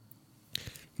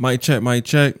Mic check.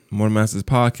 Morning Masters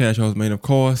Podcast, your host, man, of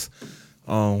course.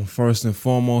 First and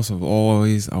foremost, I'm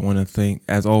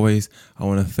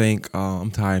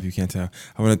tired if you can't tell.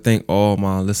 I want to thank all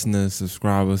my listeners,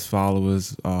 subscribers,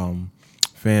 followers,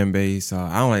 fan base.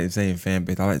 I don't like saying fan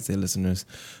base. I like to say listeners.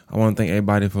 I want to thank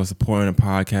everybody for supporting the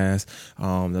podcast.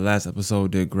 The last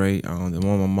episode did great. The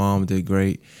one with my mom did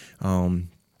great. Got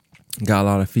a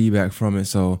lot of feedback from it.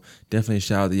 So definitely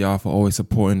shout out to y'all for always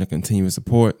supporting the continuous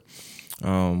support.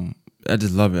 I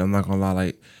just love it. I'm not gonna lie,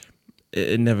 like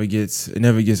it never gets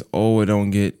old. It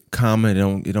don't get common.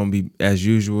 It don't be as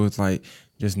usual. It's like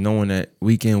just knowing that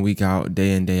week in, week out,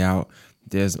 day in, day out,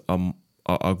 there's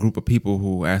a group of people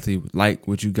who actually like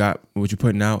what you got, what you're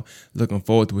putting out, looking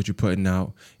forward to what you're putting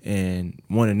out, and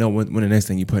want to know when the next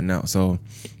thing you're putting out. So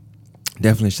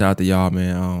definitely shout out to y'all,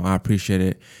 man. I appreciate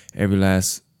it, every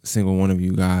last single one of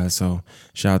you guys. So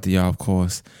shout out to y'all, of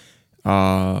course.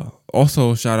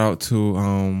 Also shout out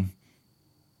to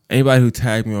anybody who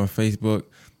tagged me on Facebook.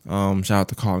 Shout out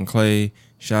to Carlton Clay.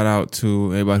 Shout out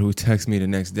to everybody who texted me the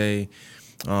next day.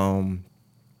 The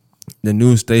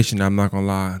news station, I'm not gonna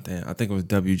lie, I think it was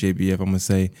WJBF. I'm gonna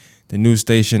say the news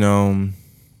station.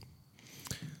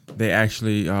 They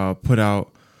actually put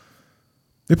out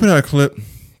a clip,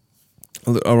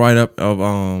 a write up of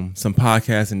some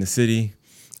podcasts in the city.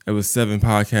 It was 7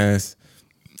 podcasts.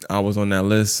 I was on that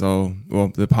list,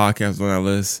 the podcast was on that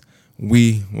list.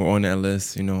 We were on that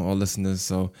list, all listeners.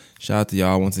 So shout out to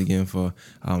y'all once again for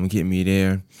getting me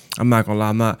there. I'm not gonna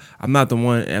lie, I'm not the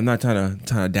one. I'm not trying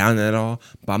to down it at all,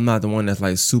 but I'm not the one that's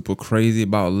like super crazy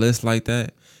about lists like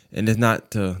that. And it's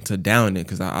not to down it,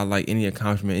 because I like any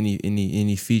accomplishment,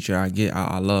 any feature I get,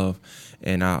 I love,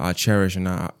 and I cherish, and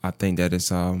I think that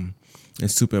it's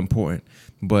super important.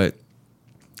 But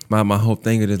my whole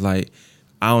thing is like,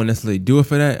 I don't necessarily do it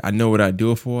for that. I know what I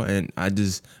do it for, and I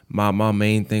just my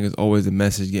main thing is always the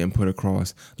message getting put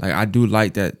across. Like, I do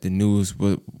like that the news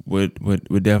would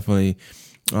definitely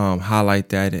highlight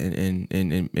that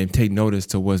and take notice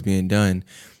to what's being done.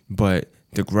 But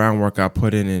the groundwork I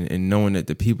put in and knowing that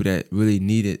the people that really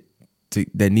need it,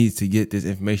 that needs to get this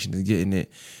information, is getting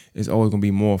it, is always gonna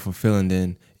be more fulfilling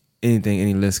than anything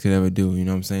any list could ever do. You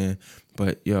know what I'm saying?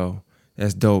 But yo,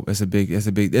 that's dope. That's a big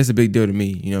deal to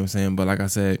me. You know what I'm saying? But like I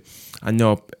said, I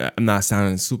know I'm not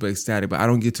sounding super ecstatic, but I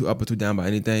don't get too up or too down by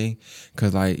anything,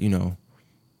 because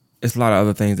it's a lot of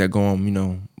other things that go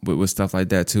on, with stuff like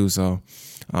that too. So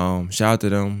shout out to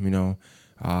them,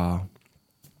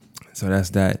 so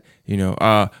that's that,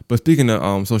 but speaking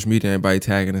of social media and everybody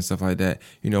tagging and stuff like that,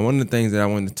 one of the things that I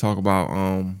wanted to talk about,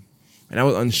 and I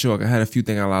was unsure. I had a few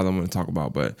things I wanted to talk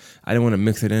about, but I didn't want to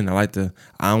mix it in. I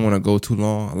don't want to go too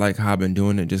long. I like how I've been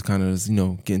doing it, just kind of,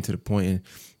 getting to the point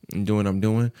and doing what I'm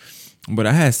doing. But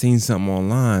I had seen something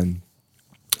online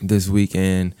this week,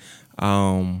 and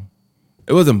it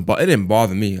didn't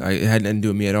bother me. Like, it had nothing to do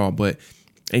with me at all, but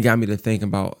it got me to think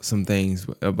about some things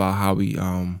about how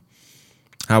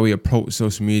we approach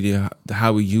social media,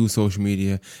 how we use social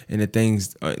media, and the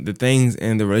things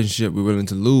and the relationship we're willing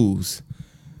to lose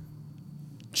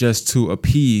just to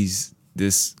appease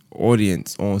this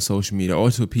audience on social media, or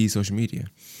to appease social media.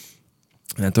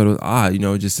 And I thought it was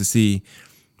odd, just to see.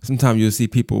 Sometimes you'll see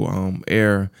people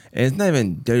air, and it's not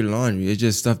even dirty laundry. It's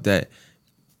just stuff that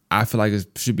I feel like it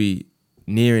should be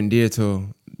near and dear to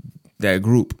that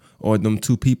group, or them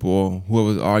two people, or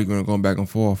whoever's arguing or going back and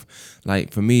forth.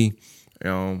 Like, for me, if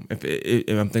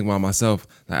I'm thinking about myself,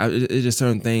 like, it's just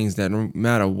certain things that no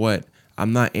matter what,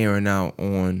 I'm not airing out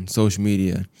on social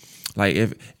media. Like,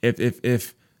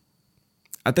 if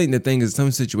I think the thing is,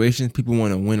 some situations people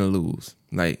want to win or lose.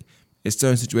 Like, it's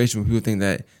certain situations where people think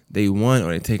that they won or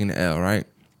they're taking the L, right?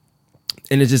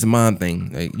 And it's just a mind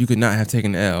thing. Like, you could not have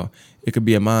taken the L. It could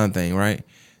be a mind thing, right?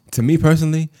 To me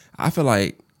personally, I feel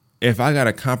like if I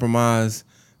gotta compromise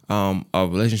a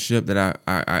relationship that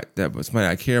that somebody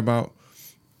I care about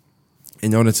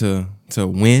in order to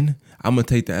win, I'm gonna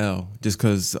take the L, just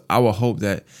because I would hope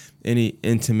that any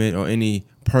intimate or any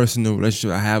personal relationship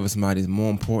I have with somebody is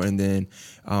more important than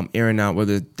airing out,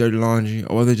 whether it's dirty laundry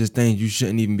or whether it's just things you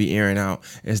shouldn't even be airing out.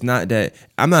 It's not that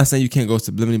I'm not saying you can't go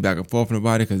subliminally back and forth with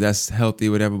nobody, because that's healthy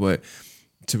or whatever, but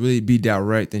to really be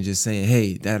direct and just saying,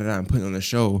 hey, I'm putting on a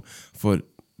show for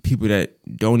people that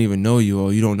don't even know you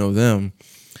or you don't know them,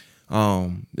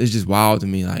 it's just wild to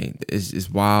me. Like, it's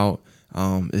wild.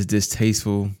 It's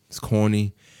distasteful. It's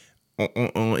corny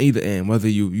on either end, whether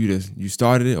you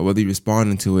started it or whether you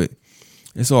responding to it.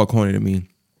 It's all corny to me.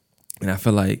 And I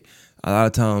feel like a lot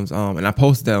of times, and I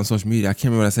posted that on social media. I can't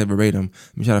remember what I said verbatim.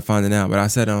 Let me try to find it out. But I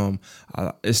said,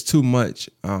 it's too much.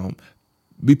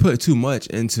 We put too much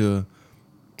into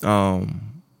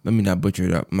Let me not butcher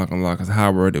it up. I'm not gonna lie, because how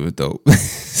I worded it was dope.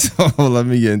 So let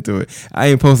me get into it. I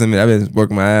ain't posting it. I've been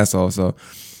working my ass off. So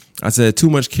I said too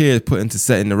much care is put into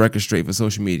setting the record straight for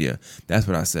social media. That's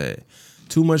what I said.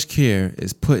 Too much care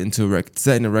is put into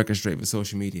setting the record straight for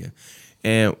social media.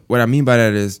 And what I mean by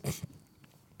that is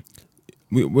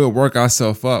we'll work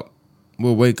ourselves up.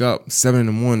 We'll wake up 7 in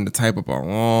the morning to type up a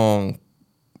long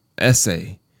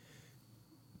essay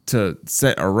to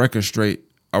set a record straight.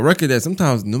 A record that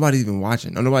sometimes nobody's even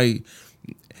watching. Or nobody.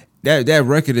 That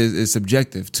record is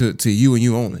subjective to you and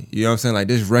you only. You know what I'm saying? Like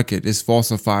this record, this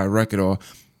falsified record, or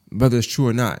whether it's true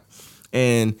or not.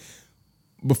 And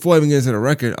before I even get into the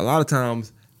record, a lot of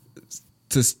times,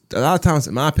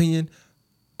 in my opinion,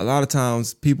 a lot of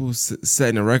times people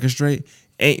setting the record straight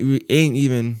ain't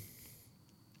even.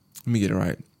 Let me get it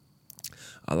right.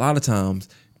 A lot of times,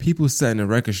 people setting the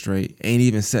record straight ain't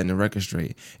even setting the record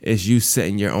straight. It's you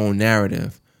setting your own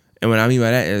narrative. And what I mean by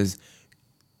that is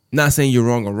not saying you're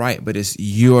wrong or right, but it's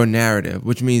your narrative,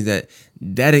 which means that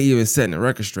ain't even setting the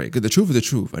record straight. Because the truth is the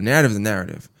truth. A narrative is a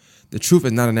narrative. The truth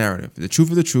is not a narrative. The truth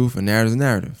is the truth. A narrative is a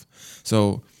narrative.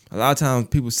 So a lot of times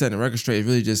people setting the record straight is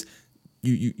really just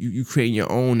you creating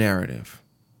your own narrative.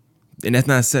 And that's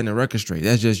not setting the record straight.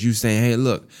 That's just you saying, hey,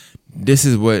 look, this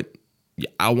is what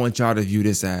I want y'all to view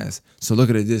this as. So look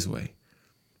at it this way.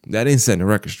 That ain't setting the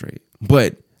record straight.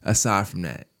 But aside from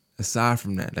all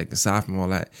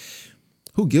that,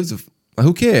 who gives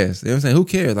who cares? You know what I'm saying? Who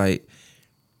cares? Like,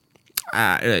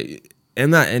 I'm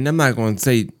not going to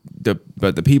say the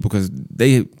people, because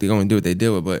they're going to do what they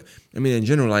do with. But I mean, in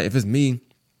general, like if it's me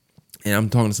and I'm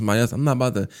talking to somebody else, I'm not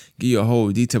about to give you a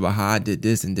whole detail about how I did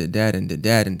this and did that and did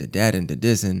that and did that and did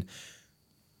this. And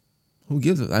who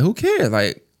gives a, like, who cares?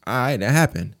 Like, all right, that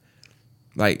happened.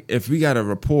 Like, if we got a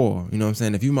rapport, you know what I'm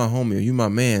saying? If you my homie or you my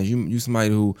man, you somebody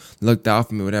who looked out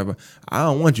for me, whatever, I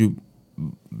don't want you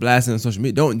blasting on social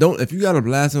media. Don't if you got a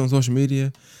blast on social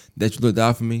media that you looked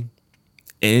out for me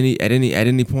at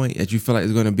any point that you feel like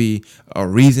there's gonna be a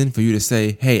reason for you to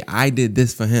say, hey, I did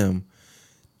this for him,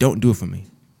 don't do it for me.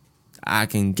 I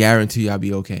can guarantee you I'll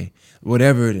be okay.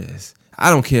 Whatever it is. I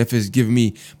don't care if it's giving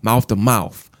me mouth to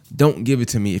mouth. Don't give it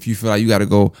to me if you feel like you got to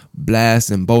go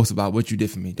blast and boast about what you did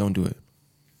for me. Don't do it.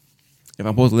 If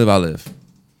I'm supposed to live, I'll live.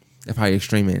 If I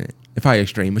extreme in it.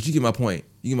 But you get my point.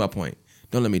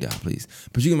 Don't let me down, please.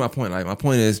 But you get my point. Like, my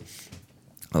point is,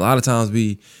 a lot of times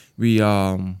we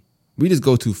just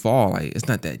go too far. Like, it's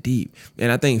not that deep.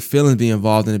 And I think feelings be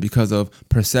involved in it because of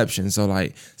perception. So,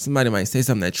 like, somebody might say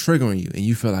something that's triggering you, and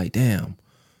you feel like, damn,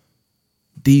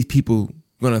 these people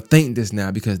gonna think this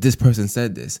now because this person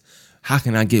said this. How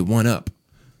can I get one up?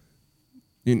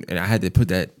 And I had to do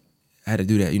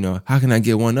that, you know. How can I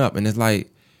get one up? And it's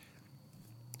like,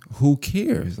 who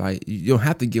cares? Like, you don't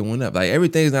have to get one up. Like,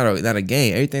 everything's not a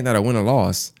game. Everything's not a win or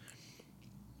loss.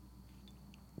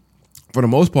 For the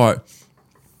most part,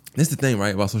 this is the thing,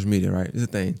 right, about social media, right? This is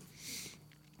the thing.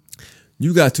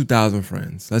 You got 2,000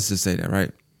 friends. Let's just say that,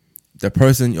 right? The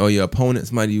person or your opponent,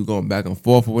 somebody you going back and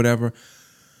forth or whatever,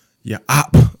 your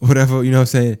op, whatever, you know what I'm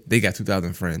saying? They got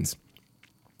 2,000 friends.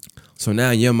 So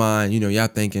now in your mind, you know, y'all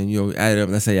thinking, you know, add it up,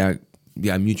 let's say y'all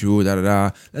got mutual,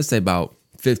 let's say about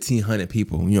 1,500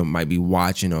 people, you know, might be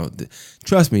watching. Or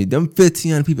trust me, them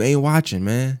 1,500 people ain't watching,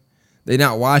 man. They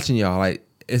not watching y'all. Like,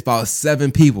 it's about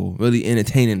 7 people really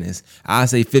entertaining this. I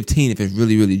say 15 if it's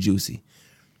really, really juicy.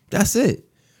 That's it.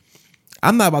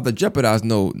 I'm not about to jeopardize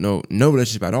no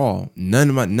relationship at all.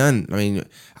 None. I mean,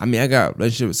 I got a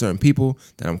relationship with certain people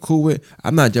that I'm cool with.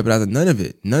 I'm not jeopardizing none of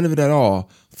it at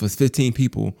all for 15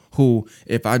 people who,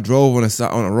 if I drove on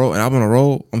a road and I'm on a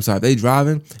road, I'm sorry, if they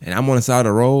driving and I'm on the side of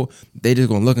the road, they just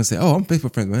gonna look and say, oh, I'm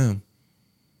Facebook friends with him.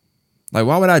 Like,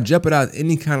 why would I jeopardize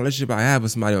any kind of relationship I have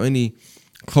with somebody, or any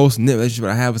close knit relationship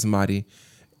I have with somebody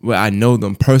where I know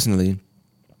them personally,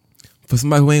 for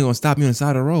somebody who ain't gonna stop me on the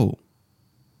side of the road?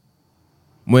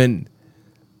 When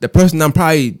the person I'm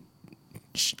probably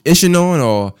ishing on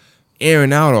or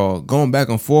airing out or going back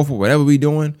and forth or whatever we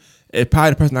doing, it's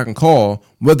probably the person I can call,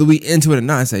 whether we into it or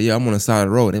not, and say, yeah, I'm on the side of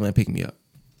the road. They might pick me up.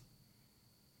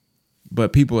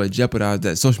 But people are jeopardized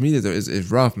that. Social media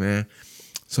is rough, man.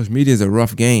 Social media is a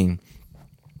rough game.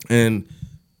 And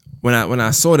when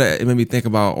I saw that, it made me think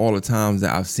about all the times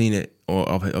that I've seen it, or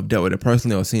I've dealt with it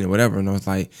personally, or seen it, whatever. And I was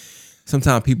like,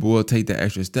 sometimes people will take that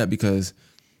extra step because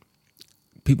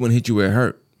people want to hit you where it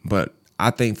hurt. But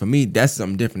I think for me, that's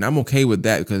something different. I'm okay with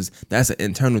that because that's an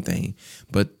internal thing.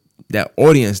 But that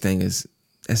audience thing it's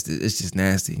just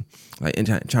nasty. Like,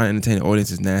 trying to entertain the audience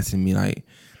is nasty to me. Like,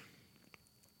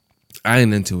 I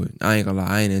ain't into it. I ain't gonna lie,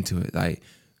 I ain't into it. Like,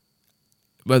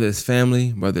 whether it's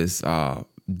family, whether it's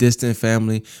distant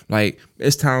family. Like,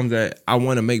 it's times that I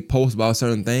want to make posts about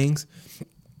certain things,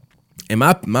 and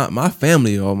my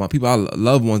family or my people,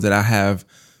 loved ones that I have,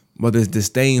 whether it's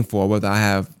disdain for, whether I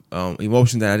have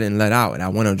emotion that I didn't let out, and I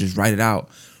want to just write it out.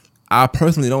 I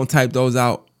personally don't type those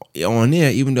out on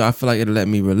there, even though I feel like it'll let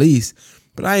me release.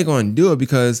 But I ain't gonna do it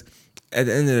because at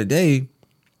the end of the day,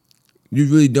 you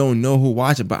really don't know who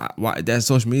watching. But that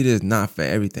social media is not for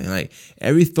everything. Like,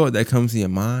 every thought that comes to your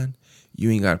mind, you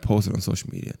ain't gotta post it on social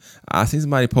media. I seen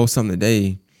somebody post something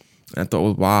today, and I thought it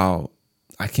was wild.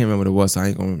 I can't remember what it was, so I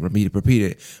ain't gonna repeat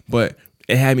it. But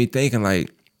it had me thinking, like,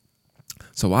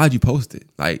 so why'd you post it?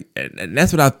 Like, and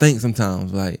that's what I think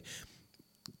sometimes. Like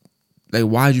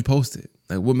why'd you post it?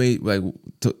 Like, what made, like,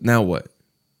 now what?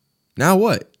 Now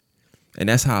what? And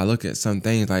that's how I look at some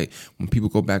things. Like, when people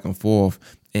go back and forth,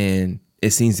 and it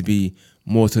seems to be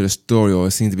more to the story, or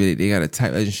it seems to be they got a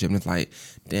tight relationship, and it's like,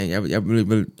 damn, y'all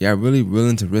really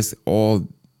willing to risk all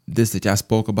this that y'all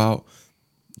spoke about?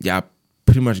 Y'all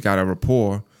pretty much got a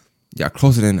rapport. Y'all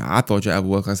closer than I thought y'all ever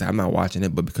was. Cause I said, I'm not watching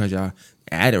it, but because y'all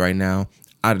at it right now,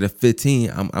 out of the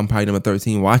 15, I'm probably number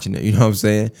 13 watching it. You know what I'm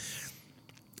saying?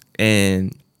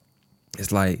 And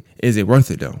it's like, is it worth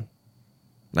it though?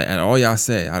 Like, at all y'all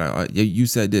said, you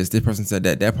said this person said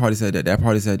that party said that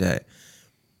party said that.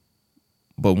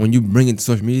 But when you bring it to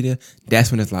social media,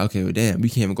 that's when it's like, okay, well, damn, we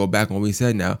can't even go back on what we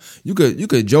said now. You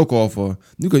could joke off, or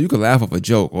you could laugh off a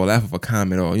joke, or laugh off a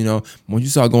comment, or, you know, when you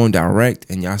start going direct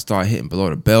and y'all start hitting below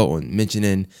the belt and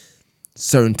mentioning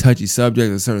certain touchy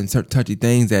subjects or certain touchy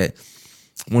things that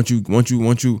once you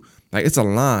like, it's a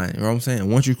line, you know what I'm saying?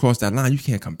 Once you cross that line, you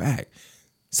can't come back.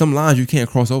 Some lines you can't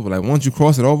cross over. Like, once you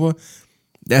cross it over,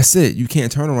 that's it. You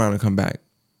can't turn around and come back.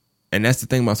 And that's the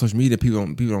thing about social media. People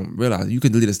don't realize. You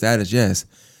can delete a status, yes,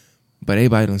 but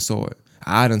everybody done saw it.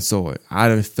 I done saw it. I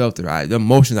done felt it. The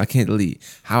emotions I can't delete.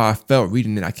 How I felt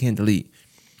reading it, I can't delete.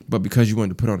 But because you wanted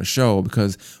to put on a show,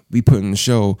 because we put in the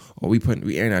show, or we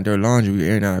airing out dirty laundry, we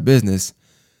airing out our business,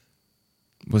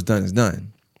 what's done is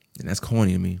done. And that's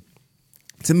corny to me.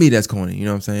 To me, that's corny. You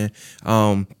know what I'm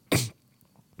saying?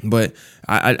 But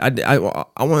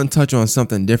I want to touch on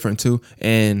something different too,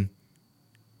 and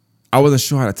I wasn't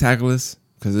sure how to tackle this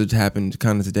because it happened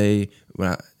kind of today when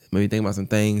I made me think about some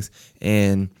things,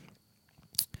 and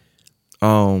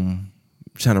trying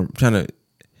to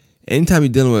anytime you're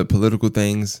dealing with political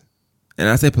things, and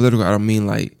I say political, I don't mean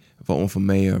like voting for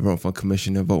mayor, voting for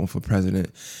commissioner, voting for president.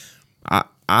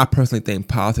 I personally think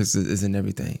politics is in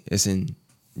everything. It's in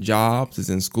jobs, it's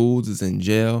in schools, it's in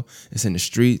jail, it's in the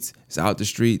streets, it's out the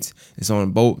streets, it's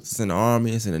on boats, it's in the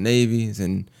army, it's in the navy, it's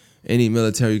in any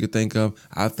military you could think of.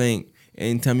 I think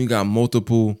anytime you got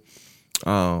multiple,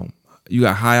 you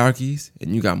got hierarchies,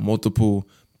 and you got multiple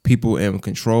people in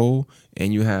control,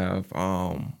 and you have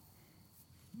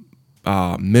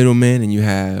middlemen, and you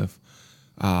have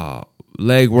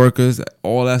leg workers,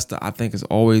 all that stuff, I think is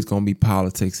always going to be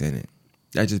politics in it.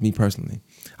 That's just me personally.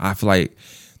 I feel like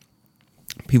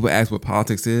people ask what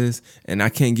politics is, and I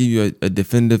can't give you a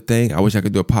definitive thing. I wish I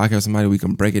could do a podcast with somebody we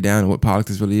can break it down and what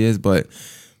politics really is, but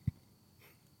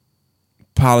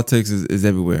politics is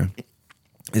everywhere.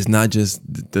 It's not just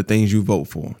the things you vote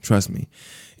for. Trust me.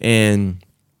 And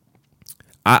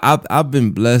I've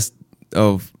been blessed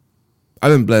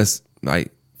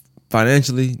like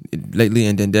financially lately,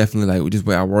 and then definitely like just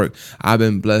where I work. I've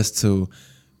been blessed to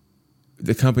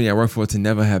the company I work for to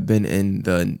never have been in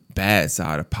the bad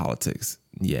side of politics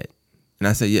yet. And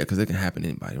I say yeah because it can happen to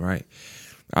anybody, right?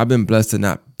 I've been blessed to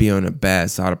not be on the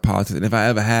bad side of politics. And if I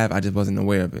ever have, I just wasn't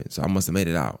aware of it. So I must have made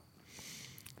it out.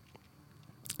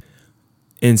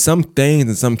 In some things,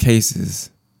 in some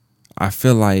cases, I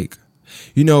feel like,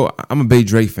 you know, I'm a big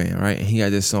Drake fan, right? And he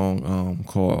had this song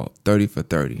called 30 for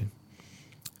 30.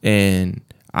 And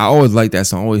I always liked that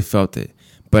song, always felt it.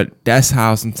 But that's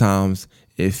how sometimes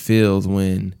it feels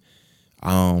when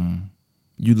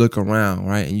you look around,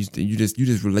 right? And you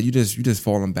just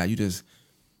falling back. You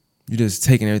just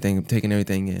taking everything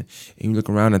in. And you look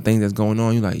around at things that's going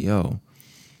on, you're like, yo,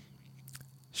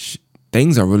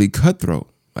 things are really cutthroat.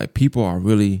 Like, things are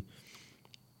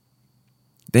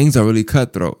really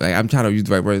cutthroat. Like, I'm trying to use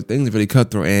the right words. Things are really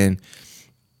cutthroat. And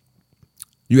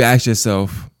you ask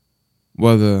yourself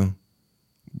whether,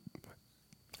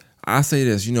 I say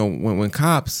this, you know, when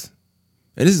cops,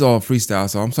 and this is all freestyle,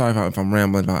 so I'm sorry if I'm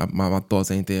rambling, my thoughts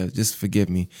ain't there. Just forgive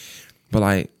me. But,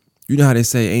 like, you know how they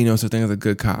say ain't no such thing as a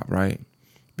good cop, right?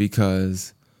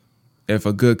 Because if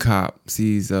a good cop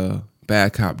sees a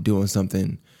bad cop doing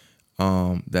something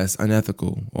that's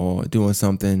unethical or doing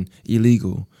something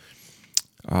illegal,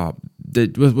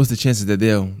 what's the chances that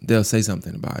they'll say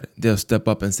something about it? They'll step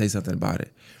up and say something about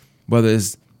it. Whether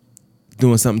it's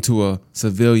doing something to a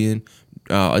civilian,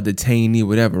 a detainee,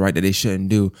 whatever, right, that they shouldn't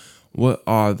do, what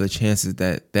are the chances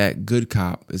that that good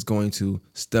cop is going to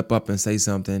step up and say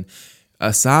something?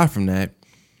 Aside from that,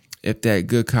 if that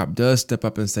good cop does step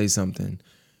up and say something,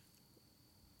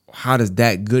 how does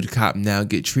that good cop now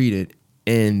get treated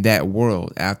in that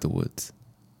world afterwards?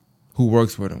 Who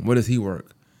works for him? Where does he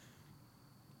work?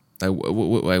 Like,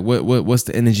 what's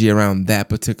the energy around that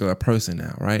particular person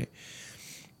now, right?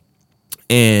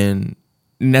 And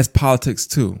that's politics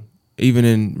too. Even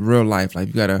in real life, like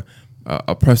you got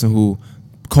a person who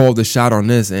called the shot on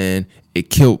this and it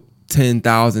killed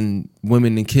 10,000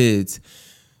 women and kids,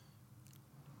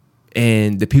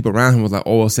 and the people around him was like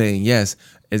all saying yes.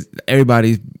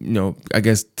 Everybody's, I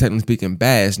guess technically speaking,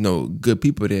 bad. There's no good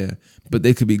people there, but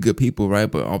they could be good people, right?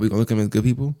 But are we gonna look at them as good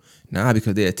people? Nah,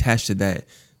 because they're attached to that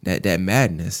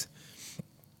madness.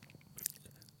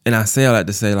 And I say all that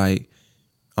to say, like,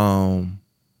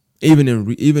 even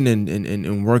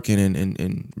in working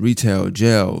in retail,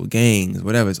 jail, gangs,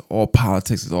 whatever, it's all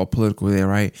politics, it's all political there,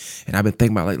 right? And I've been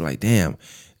thinking about like damn,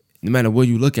 no matter what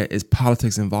you look at, it's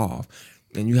politics involved,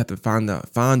 and you have to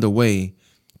find a way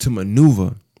to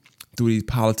maneuver through these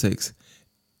politics,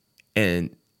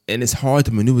 and it's hard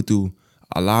to maneuver through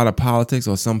a lot of politics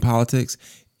or some politics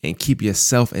and keep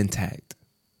yourself intact.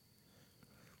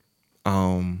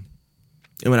 And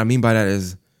what I mean by that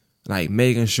is like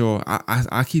making sure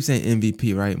I keep saying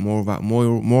MVP, right?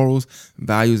 Morals,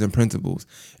 values, and principles.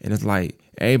 And it's like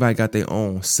everybody got their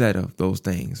own set of those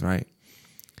things, right?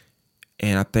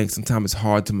 And I think sometimes it's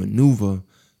hard to maneuver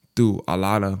through a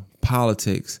lot of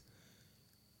politics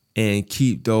and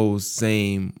keep those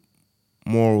same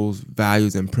morals,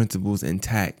 values, and principles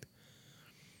intact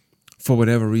for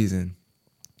whatever reason.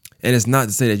 And it's not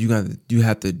to say that you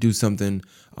have to do something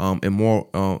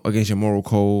immoral against your moral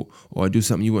code, or do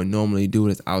something you wouldn't normally do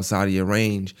that's outside of your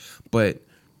range. But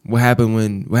what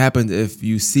happens if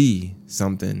you see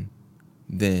something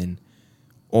then,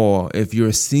 or if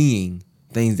you're seeing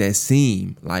things that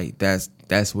seem like that's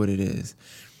what it is?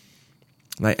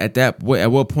 Like at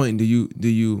what point do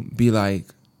you be like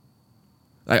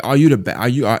are you even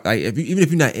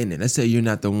if you're not in it, let's say you're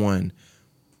not the one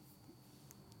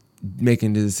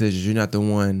making the decisions, you're not the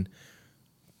one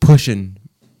pushing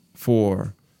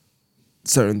for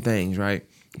certain things, right?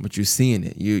 But you're seeing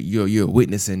it, you're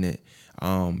witnessing it,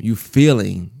 you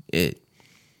feeling it.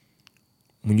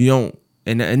 When you don't,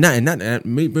 and not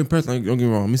me personally, don't get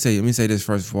me wrong. Let me say this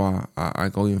first before I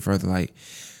go even further. Like,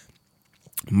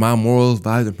 my morals,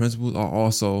 values, and principles are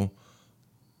also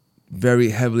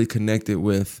very heavily connected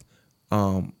with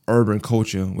urban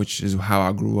culture, which is how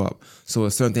I grew up. So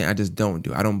it's certain thing I just don't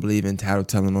do. I don't believe in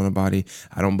tattletelling on nobody.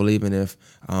 I don't believe in if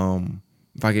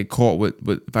I get caught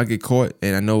if I get caught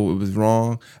and I know it was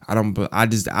wrong, I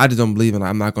just don't believe in.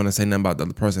 I'm not gonna say nothing about the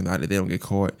other person if they don't get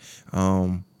caught.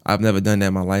 I've never done that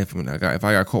in my life. If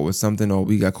I got caught with something, or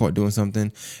we got caught doing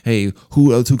something, hey,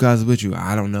 who other two guys are with you?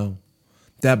 I don't know.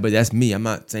 But that's me. I'm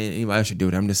not saying anybody else should do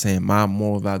it. I'm just saying my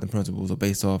moral values and principles are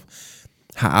based off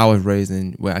how I was raised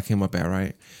and where I came up at,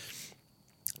 right?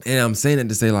 And I'm saying it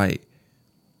to say, like,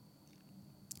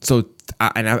 so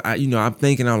I'm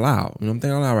thinking out loud. I'm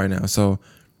thinking out loud right now. So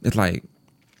it's like,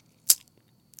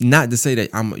 not to say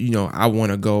that I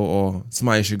want to go, or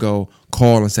somebody should go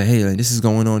call and say, hey, like, this is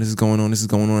going on, it's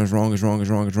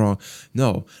wrong.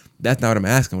 No, that's not what I'm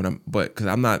asking. Because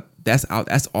I'm not. That's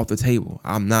off the table.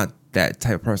 I'm not that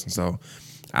type of person. So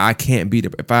I can't be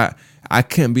I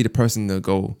can't be the person to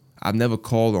go. I've never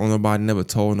called on nobody, never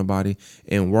told nobody,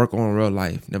 and work on real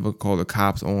life. Never called the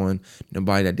cops on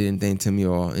nobody that did anything to me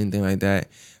or anything like that.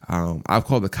 I've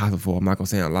called the cops before. I'm not gonna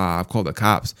say it loud. I've called the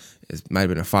cops. It might have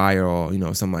been a fire or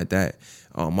something like that.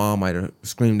 Mom might have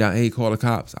screamed out, "Hey, call the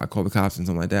cops!" I called the cops and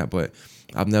something like that. But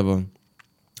I've never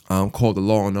called the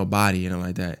law on nobody,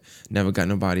 like that. Never got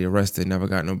nobody arrested. Never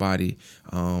got nobody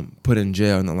put in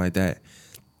jail, nothing like that.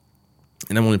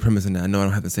 And I'm only premising that. I know I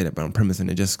don't have to say that, but I'm premising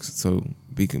it just so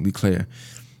we can be clear.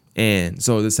 And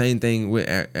so the same thing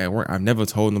at work. I've never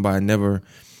told nobody. Never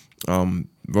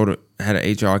had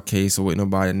an HR case or with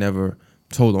nobody. Never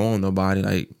told on nobody.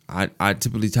 Like, I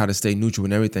typically try to stay neutral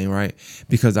in everything, right?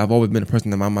 Because I've always been a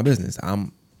person that mind my business.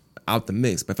 I'm out the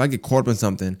mix. But if I get caught up in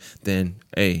something, then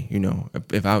hey,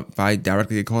 if I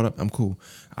directly get caught up, I'm cool.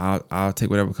 I'll take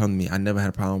whatever comes to me. I never had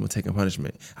a problem with taking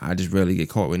punishment. I just rarely get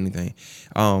caught with anything.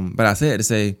 But I say it to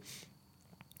say,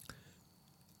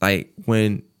 like,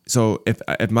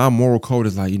 if my moral code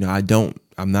is like,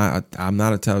 I'm not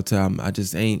a telltale. I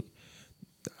just ain't.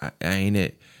 I ain't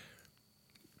it.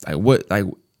 Like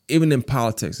even in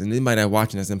politics, and anybody that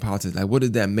watching that's in politics, like, what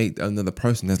does that make another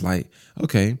person that's like,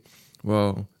 okay,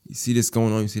 well, You see this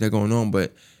going on, you see that going on,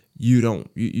 but you don't.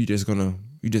 You just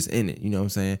in it. You know what I'm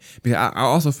saying? Because I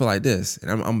also feel like this, and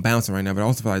I'm bouncing right now, but I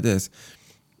also feel like this.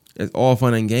 It's all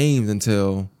fun and games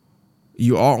until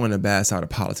you are on the bad side of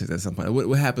politics at some point. What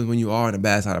happens when you are on the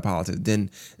bad side of politics? Then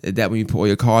that when you put all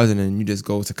your cards in and you just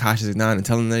go to Cautious 9 and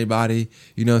telling anybody,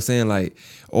 you know what I'm saying? Like,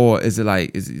 or is it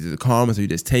karma? So you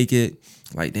just take it,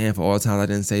 like, damn, for all the times I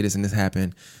didn't say this and this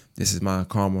happened, this is my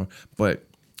karma. But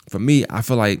for me, I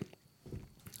feel like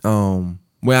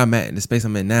where I'm at in the space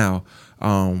I'm in now,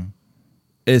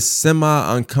 it's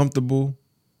semi uncomfortable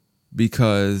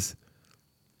because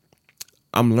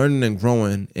I'm learning and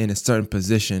growing in a certain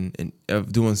position and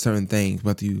of doing certain things,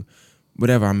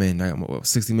 whatever I'm in, like I'm a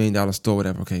 $60 million store,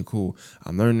 whatever. Okay, cool.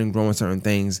 I'm learning and growing certain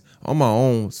things on my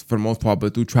own for the most part,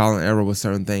 but through trial and error with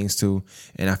certain things too.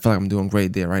 And I feel like I'm doing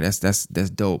great there, right? That's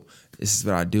dope. This is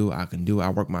what I do. I can do. I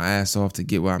work my ass off to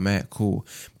get where I'm at. Cool.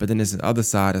 But then there's the other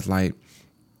side. It's like,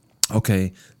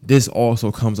 okay, this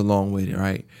also comes along with it,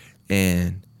 right?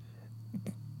 And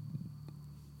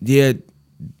yeah.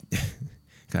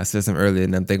 I said something earlier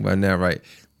and I'm thinking about it now, right?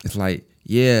 It's like,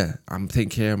 yeah, I'm taking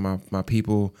care of my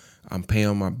people. I'm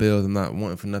paying my bills. I'm not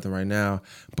wanting for nothing right now.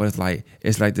 But it's like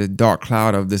the dark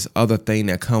cloud of this other thing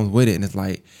that comes with it. And it's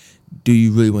like, do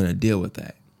you really want to deal with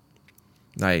that?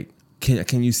 Like,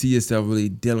 can you see yourself really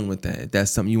dealing with that? If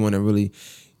that's something you want to really,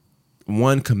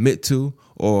 one, commit to,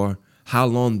 or how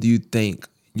long do you think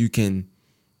you can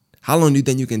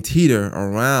teeter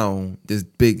around this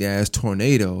big ass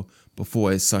tornado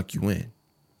before it suck you in?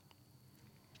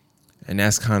 And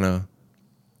that's kind of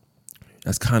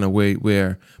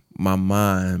where my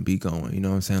mind be going. You know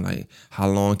what I'm saying? Like, how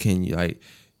long can you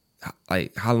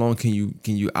how long can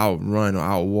you outrun or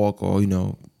outwalk or, you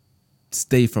know,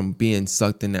 stay from being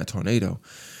sucked in that tornado?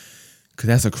 Because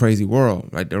that's a crazy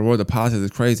world. Like, the world of politics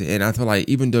is crazy. And I feel like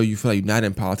even though you feel like you're not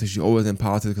in politics, you're always in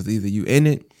politics because either you in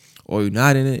it or you're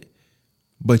not in it.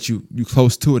 But you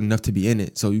close to it enough to be in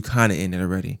it, so you kind of in it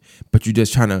already. But you're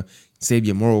just trying to save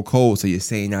your moral code, so you're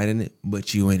saying not in it,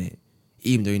 but you in it,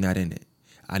 even though you're not in it.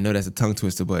 I know that's a tongue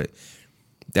twister, but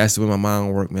that's the way my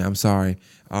mind works, man. I'm sorry.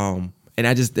 And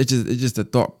it's just the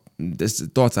thought. It's the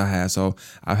thoughts I have. So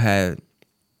I've had,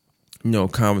 you know,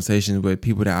 conversations with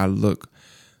people that I look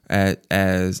at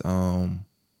as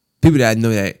people that I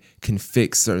know that can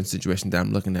fix certain situations that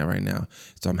I'm looking at right now.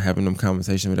 So I'm having them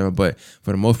conversations, whatever. But for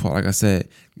the most part, like I said,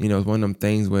 you know, it's one of them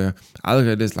things where I look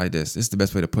at this like this. This is the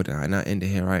best way to put it. And I end it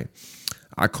here, right?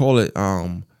 I call it,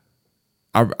 I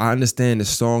understand the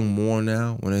song more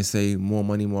now when they say more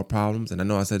money, more problems. And I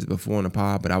know I said this before in the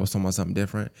pod, but I was talking about something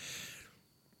different.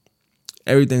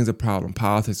 Everything's a problem.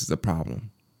 Politics is a problem.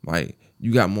 Like,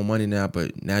 you got more money now,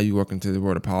 but now you work into the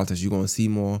world of politics. You're going to see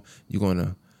more. You're going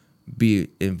to be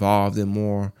involved in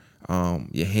more.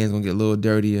 Your hands gonna get a little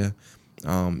dirtier.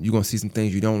 You're gonna see some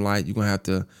things you don't like. You're gonna have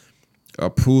to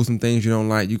approve some things you don't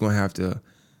like. You're gonna have to.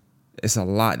 It's a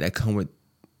lot that come with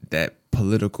that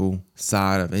political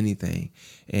side of anything,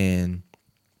 and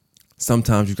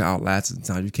sometimes you can outlast it,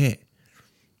 sometimes you can't.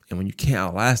 And when you can't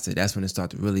outlast it, that's when it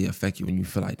starts to really affect you. When you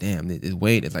feel like, damn, it's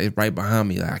weight. It's like it's right behind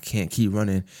me. Like, I can't keep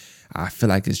running. I feel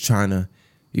like it's trying to,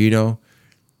 you know.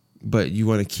 But you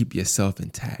want to keep yourself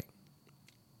intact.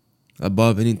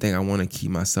 Above anything, I want to keep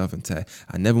myself intact.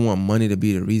 I never want money to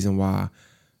be the reason why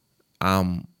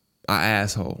I'm an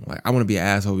asshole. Like, I want to be an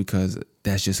asshole because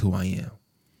that's just who I am.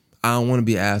 I don't want to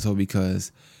be an asshole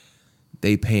because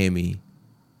they paying me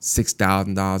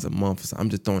 $6,000 a month. I'm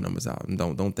just throwing numbers out. And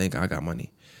don't think I got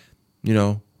money. You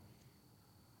know,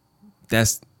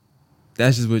 that's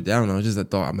just what, I don't know. It's just a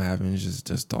thought I'm having. It's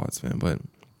just thoughts, man. But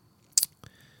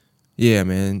yeah,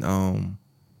 man.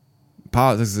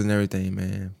 Politics is everything,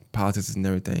 man. Politics is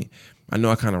everything. I know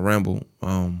I kind of ramble,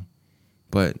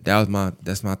 but that's my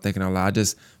thinking out loud.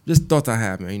 Just thoughts I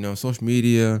have, man. You know, social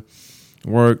media,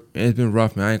 work. It's been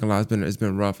rough, man. I ain't gonna lie. It's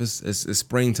been rough. It's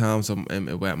springtime, so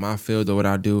at my field or what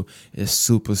I do is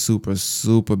super, super,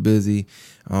 super busy.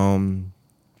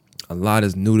 A lot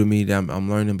is new to me that I'm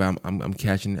learning, but I'm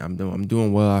catching it. I'm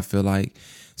doing well, I feel like.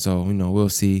 So, you know, we'll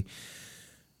see.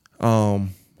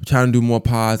 Trying to do more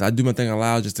pods. I do my thing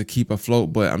aloud just to keep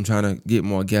afloat, but I'm trying to get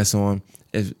more guests on.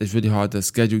 It's really hard to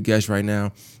schedule guests right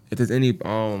now. If there's any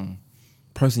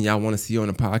person y'all want to see on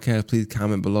the podcast, please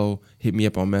comment below. Hit me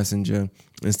up on Messenger,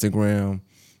 Instagram,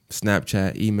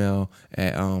 Snapchat, email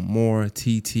at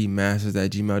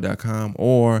morettmasters@gmail.com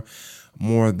or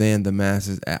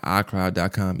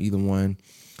morethanthemasters@icloud.com. Either one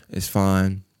is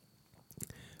fine.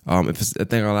 If it's a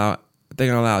thing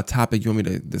aloud topic you want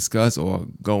me to discuss or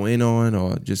go in on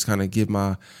or just kind of give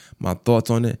my thoughts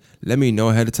on it, let me know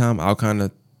ahead of time. I'll kind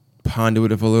of ponder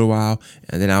with it for a little while,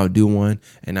 and then I'll do one,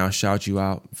 and I'll shout you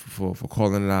out for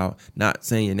calling it out. Not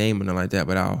saying your name or nothing like that,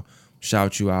 but I'll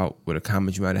shout you out with a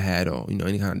comment you might have had, or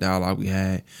any kind of dialogue we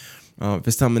had. If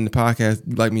it's something in the podcast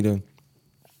you'd like me to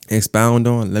expound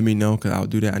on, let me know, because I'll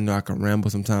do that. I know I can ramble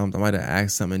sometimes. I might have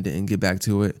asked something and didn't get back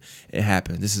to it. It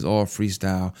happens. This is all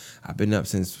freestyle. I've been up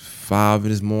since 5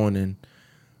 this morning.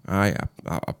 All right,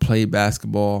 I played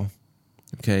basketball.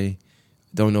 Okay,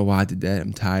 don't know why I did that.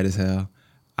 I'm tired as hell.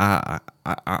 I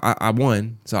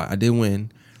won, so I did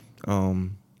win.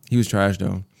 He was trash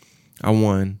though. I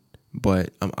won,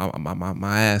 but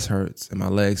my ass hurts and my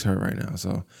legs hurt right now.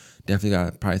 So definitely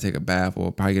gotta probably take a bath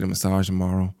or probably get a massage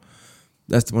tomorrow.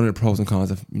 That's one of the pros and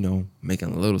cons of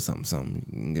making a little something.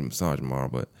 You can get a massage tomorrow,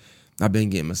 but I've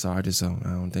been getting massages, so I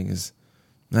don't think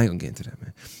I ain't gonna get into that,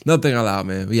 man. Another thing out loud,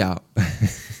 man. We out.